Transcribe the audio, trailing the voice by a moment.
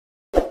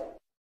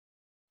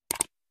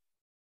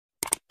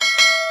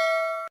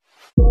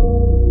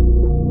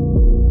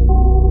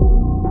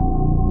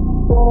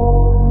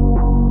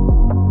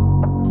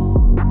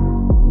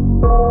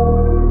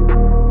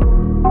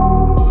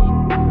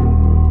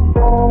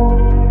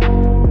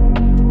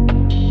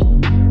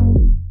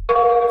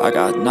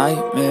got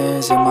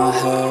nightmares in my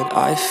head,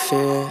 I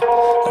fear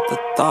that the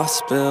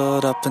thoughts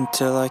build up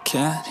until I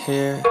can't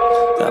hear,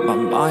 that my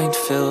mind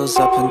fills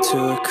up into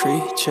a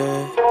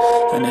creature,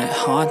 and it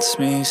haunts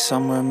me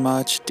somewhere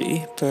much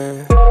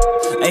deeper.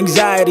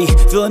 Anxiety,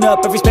 filling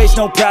up every space,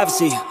 no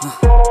privacy.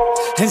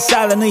 And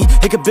silently,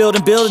 it could build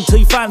and build until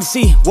you finally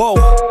see, whoa,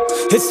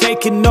 it's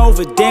taking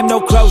over, damn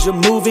no closure,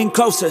 moving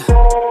closer.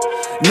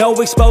 No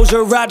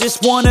exposure, I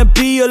just wanna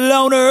be a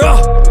loner.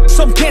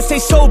 Some can't stay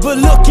sober,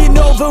 looking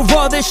over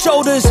all their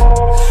shoulders,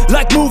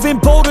 like moving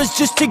boulders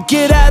just to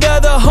get out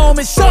of the home.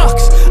 It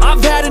sucks,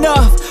 I've had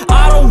enough,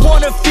 I don't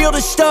wanna feel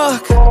the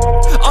stuck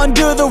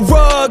under the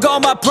rug, all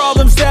my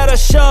problems that I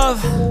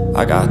shove.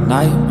 I got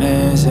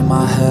nightmares in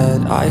my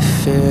head, I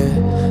fear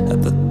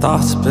that the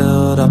thoughts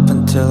build up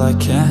until I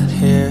can't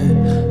hear,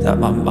 that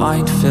my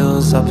mind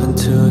fills up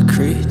into a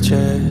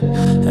creature,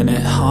 and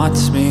it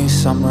haunts me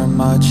somewhere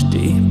much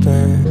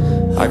deeper.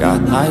 I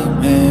got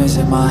nightmares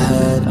in my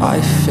head, I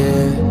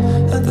fear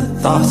that the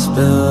thoughts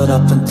build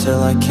up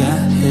until I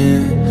can't hear,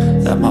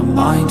 that my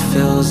mind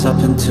fills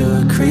up into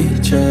a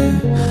creature,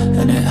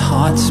 and it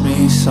haunts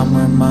me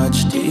somewhere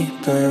much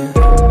deeper.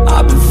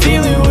 I've been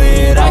feeling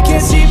weird, I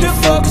can't seem to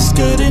focus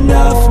good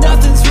enough,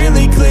 nothing's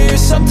really clear,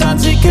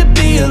 sometimes it could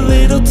be a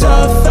little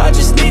tough. I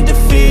just need to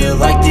feel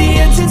like the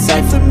end's in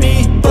sight for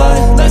me,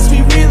 but let's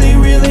be really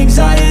real,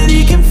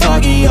 anxiety can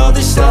foggy all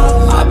this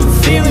stuff. I've been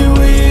feeling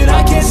weird,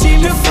 I can't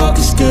seem to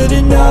focus good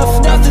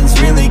enough, nothing's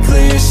really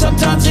clear,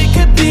 sometimes it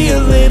could be a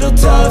little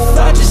tough.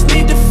 I just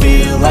need to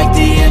feel like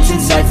the end's in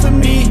sight for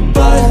me,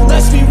 but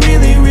let's be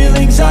really real,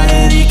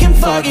 anxiety can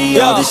foggy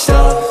all this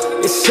stuff.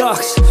 It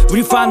sucks when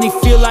you finally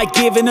feel like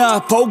giving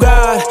up. Oh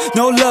God,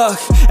 no luck,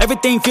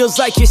 everything feels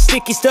like you're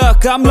sticky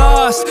stuck. I'm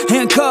lost,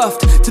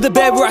 handcuffed to the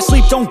bed where I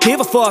sleep, don't give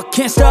a fuck.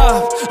 Can't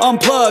stop,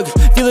 unplug,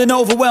 feeling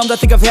overwhelmed, I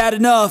think I've had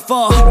enough.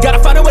 Gotta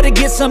find a way to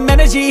get some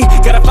energy,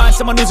 gotta find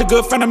someone who's a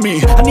good friend of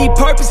me. I need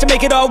purpose to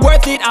make it all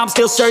worth it, I'm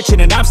still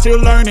searching and I'm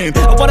still learning.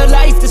 I want a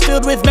life that's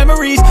filled with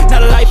memories,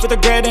 not a life with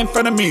regret in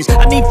front of me.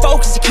 I need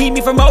focus to keep me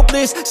from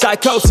hopeless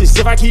psychosis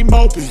if I keep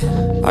moping.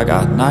 I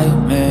got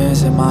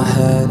nightmares in my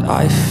head,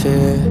 I fear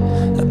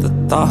that the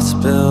thoughts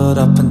build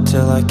up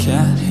until I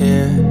can't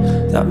hear,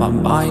 that my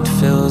mind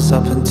fills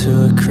up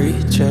into a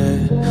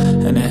creature,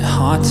 and it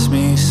haunts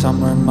me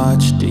somewhere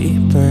much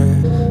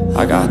deeper.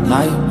 I got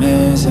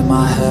nightmares in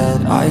my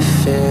head, I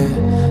fear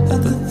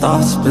that the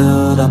thoughts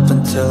build up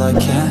until I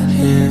can't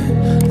hear,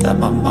 that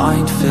my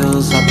mind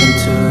fills up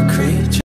into a creature.